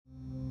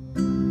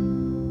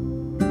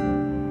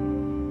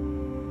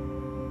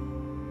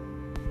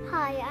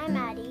I'm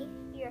Addie,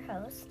 your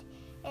host,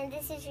 and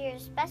this is your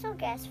special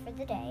guest for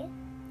the day,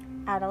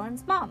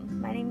 Adeline's mom.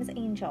 My name is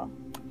Angel.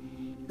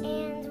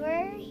 And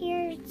we're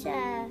here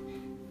to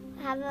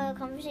have a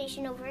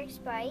conversation over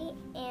Sprite,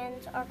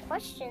 and our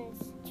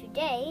questions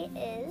today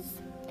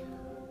is,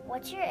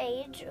 what's your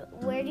age?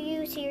 Where do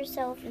you see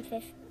yourself in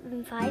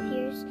 5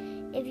 years?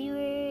 If you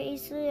were a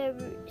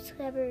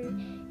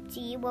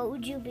celebrity, what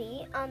would you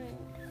be?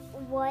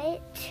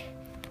 What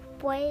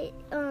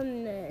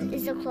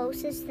is the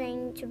closest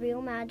thing to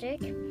real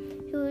magic?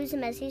 Who is the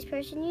messiest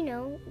person you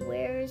know?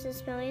 Where is the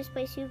smelliest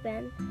place you've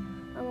been?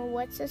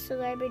 What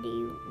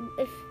celebrity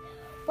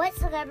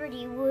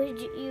would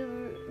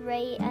you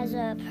rate as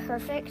a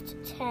perfect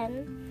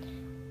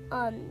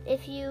 10?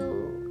 If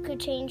you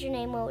could change your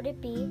name, what would it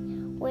be?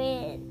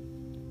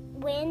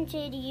 When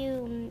did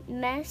you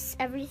mess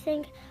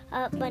everything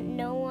up but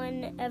no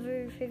one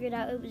ever figured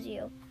out it was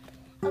you?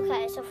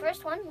 Okay, so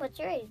first one, what's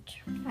your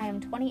age? I am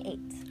 28.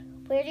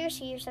 Where do you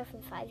see yourself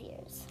in 5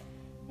 years?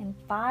 In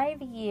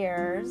 5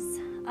 years,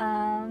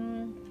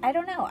 I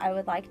don't know. I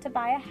would like to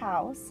buy a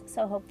house.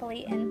 So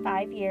hopefully in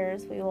 5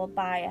 years we will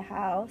buy a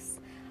house.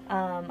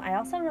 I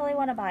also really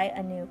want to buy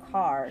a new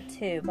car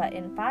too. But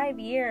in 5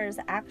 years,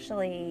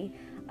 actually,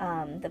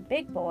 the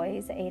big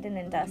boys, Aiden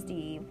and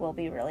Dusty, will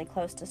be really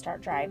close to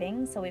start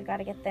driving. So we've got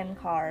to get them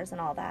cars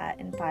and all that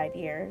in 5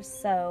 years.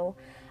 So,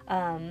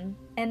 and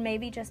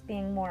maybe just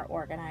being more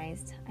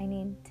organized. I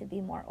need to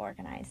be more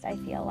organized, I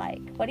feel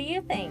like. What do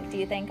you think? Do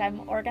you think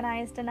I'm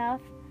organized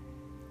enough?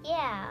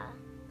 Yeah.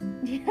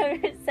 You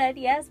said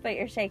yes, but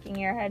you're shaking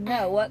your head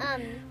no. What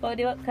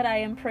could I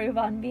improve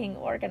on being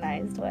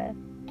organized with?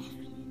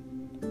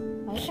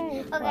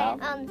 Okay. Well.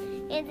 And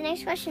the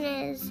next question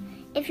is,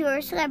 if you were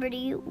a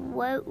celebrity,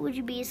 what would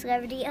you be a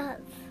celebrity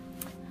of?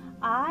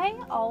 I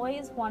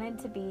always wanted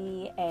to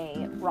be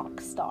a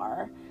rock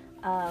star.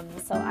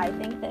 So I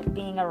think that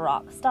being a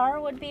rock star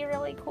would be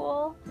really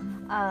cool.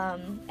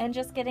 And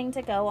just getting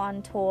to go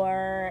on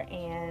tour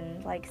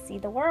and see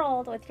the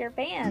world with your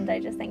band. I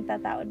just think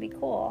that would be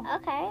cool.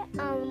 Okay.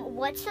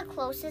 What's the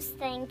closest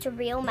thing to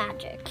real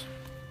magic?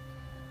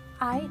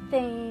 I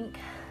think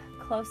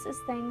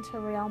closest thing to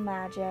real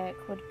magic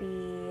would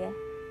be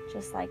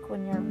just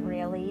when you're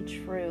really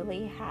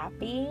truly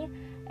happy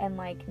and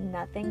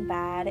nothing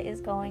bad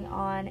is going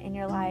on in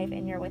your life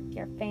and you're with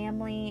your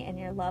family and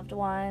your loved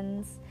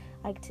ones.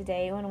 Like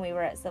today when we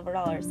were at Silver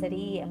Dollar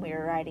City and we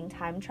were riding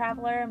Time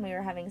Traveler and we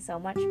were having so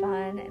much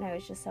fun and I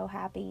was just so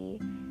happy.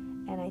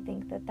 And I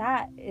think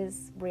that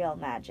is real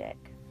magic.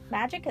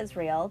 Magic is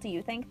real. Do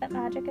you think that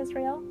magic is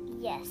real?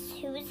 Yes.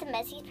 Who is the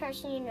messiest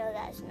person you know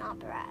that is not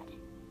Brad?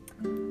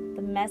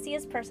 The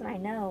messiest person I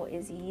know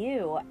is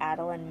you,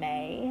 Adeline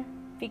May.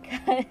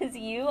 Because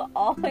you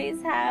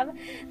always have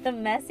the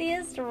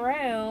messiest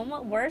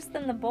room, worse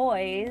than the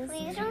boys.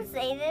 Please don't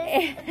say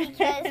this,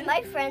 because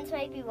my friends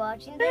might be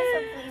watching this,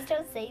 so please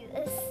don't say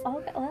this.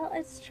 Okay, well,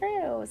 it's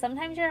true.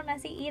 Sometimes you're a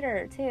messy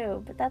eater,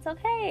 too, but that's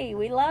okay.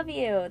 We love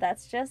you.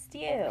 That's just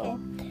you.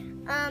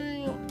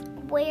 Okay.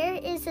 Where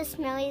is the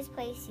smelliest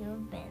place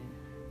you've been?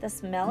 The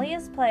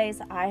smelliest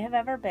place I have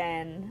ever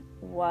been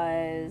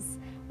was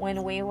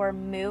when we were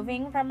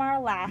moving from our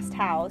last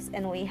house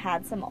and we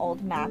had some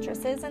old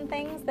mattresses and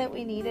things that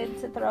we needed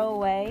to throw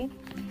away.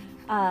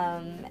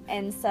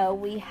 And so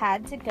we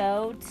had to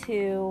go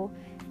to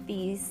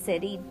the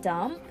city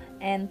dump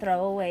and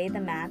throw away the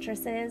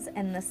mattresses,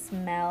 and the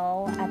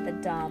smell at the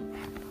dump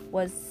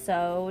was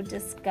so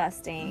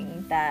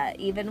disgusting that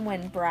even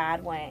when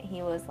Brad went,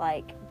 he was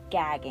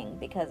gagging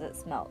because it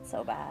smelled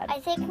so bad. I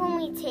think when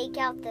we take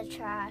out the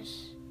trash.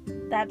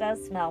 That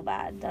does smell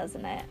bad,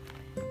 doesn't it?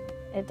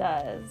 It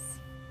does.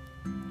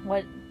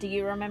 What do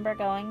you remember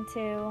going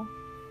to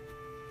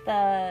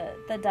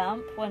the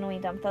dump when we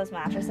dumped those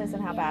mattresses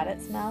and how bad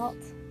it smelled?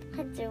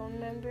 I do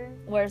remember.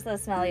 Where's the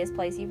smelliest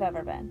place you've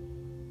ever been?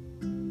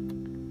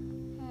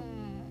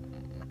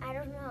 I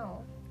don't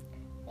know.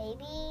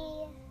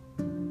 Maybe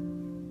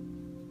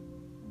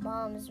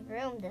Mom's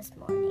room this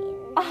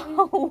morning.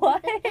 Oh,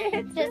 what?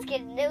 Just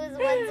kidding. It was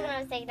once when I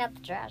was taking out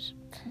the trash.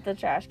 The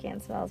trash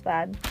can smells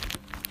bad.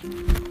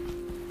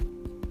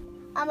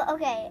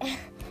 Okay.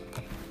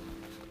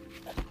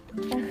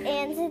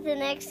 And the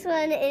next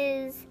one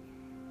is,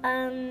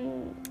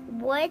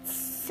 what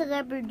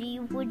celebrity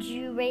would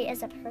you rate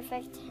as a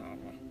perfect 10?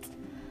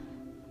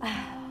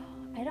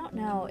 I don't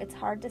know. It's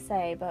hard to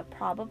say, but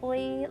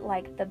probably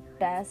the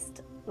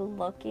best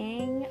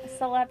looking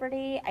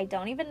celebrity. I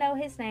don't even know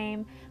his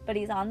name, but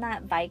he's on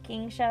that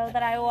Viking show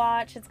that I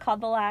watch. It's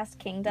called The Last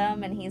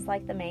Kingdom, and he's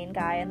the main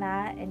guy in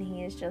that, and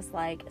he is just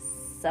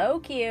so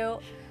cute.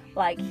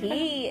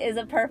 He is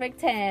a perfect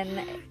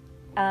 10.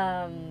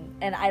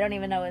 And I don't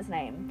even know his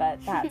name, but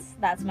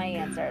that's my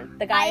answer.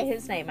 The guy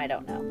whose name I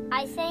don't know.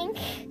 I think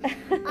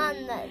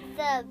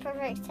the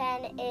perfect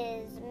 10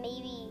 is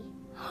maybe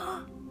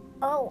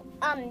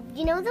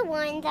you know the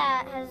one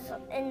that has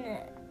in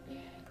the,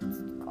 what's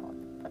it called?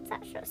 What's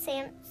that show?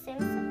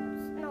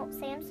 Samson?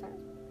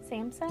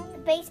 Samson? The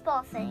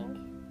baseball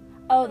thing.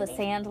 Oh, the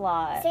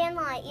Sandlot.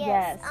 Sandlot,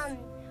 yes.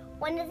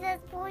 When did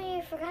that boy?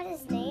 I forgot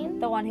his name.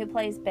 The one who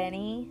plays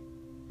Benny.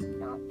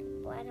 No,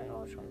 well, I don't know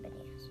which one Benny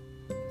is.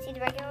 Is he the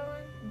regular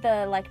one?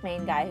 The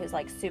main guy who's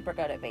super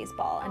good at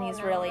baseball, and he's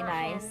no, really not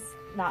nice. him.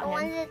 Not the him.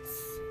 one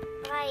that's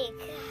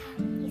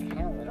he's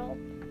kind of little.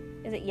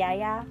 Is it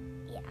Yaya?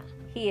 Yeah.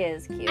 He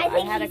is cute. I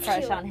think had a he's crush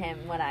cute. on him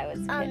when I was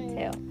a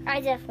kid too.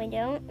 I definitely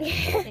don't.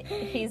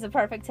 He's a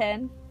perfect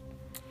 10.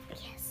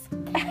 Yes.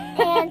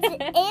 And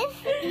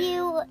if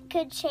you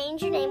could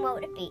change your name, what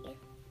would it be?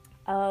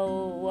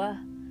 Oh,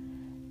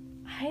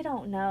 I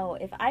don't know.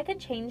 If I could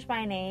change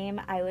my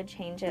name, I would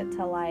change it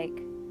to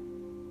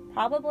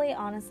probably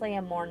honestly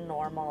a more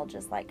normal,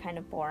 just kind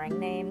of boring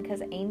name,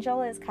 because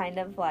Angel is kind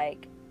of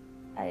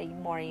a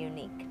more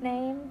unique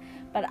name,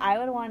 but I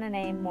would want a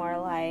name more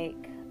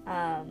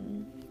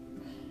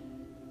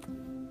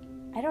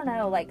I don't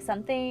know,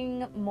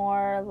 something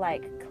more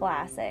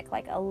classic,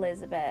 like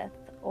Elizabeth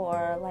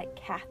or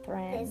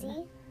Catherine.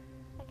 Lizzie?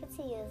 I could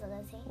see you as a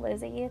Lizzie.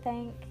 Lizzie, you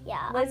think?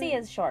 Yeah. Lizzie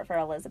is short for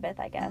Elizabeth,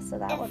 I guess, so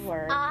that would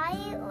work. If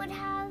I would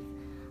have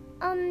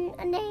a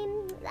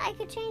name that I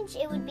could change,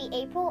 it would be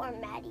April or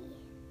Maddie.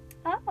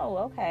 Oh,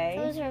 okay.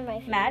 Those are my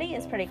favorite Maddie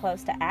names. is pretty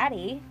close to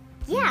Addie.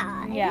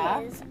 Yeah, Yeah.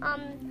 it is.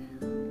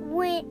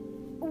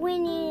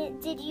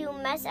 Did you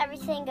mess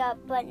everything up,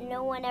 but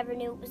no one ever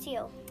knew it was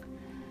you?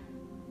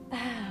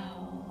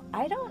 Oh,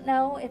 I don't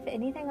know if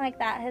anything like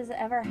that has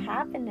ever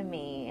happened to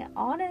me.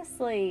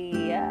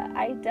 Honestly,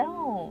 I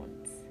don't.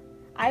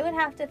 I would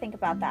have to think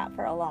about that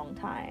for a long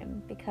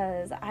time,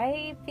 because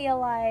I feel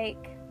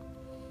like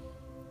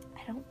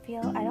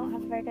I don't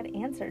have a very good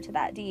answer to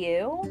that. Do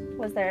you?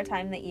 Was there a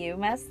time that you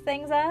messed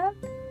things up?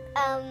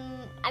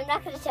 I'm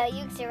not going to tell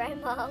you because you're my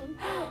mom.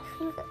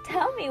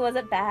 Tell me, was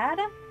it bad?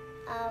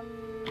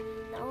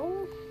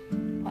 No.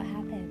 What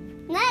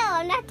happened? No,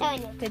 I'm not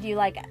telling you. Did you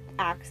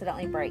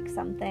accidentally break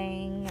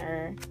something,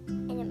 or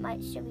And it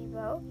might still be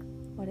broke.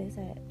 what is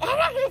it? I'm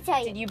not going to tell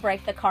you. Did you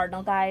break the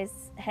Cardinal guy's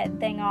head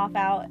thing off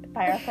out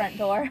by our front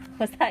door?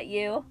 Was that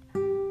you?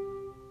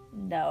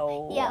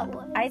 No. Yeah, it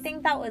was. I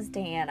think that was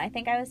Dan. I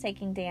think I was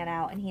taking Dan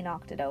out and he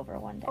knocked it over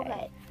one day.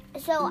 Okay.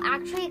 So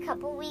actually, a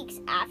couple weeks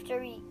after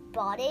we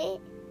bought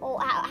it, or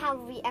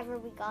however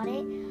we got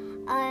it,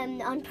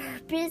 on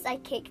purpose, I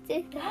kicked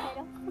it the head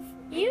off.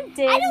 You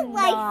did I don't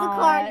not. like the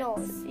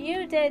Cardinals.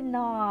 You did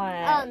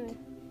not.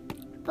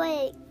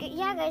 But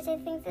yeah, guys, I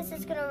think this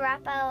is gonna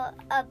wrap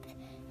up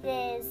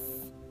this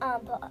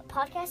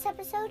podcast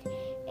episode,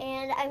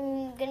 and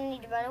I'm gonna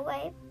need to run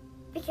away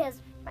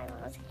because my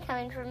mom's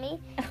coming for me.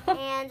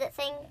 And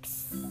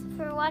thanks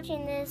for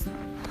watching this.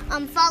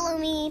 Follow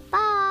me.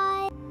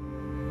 Bye.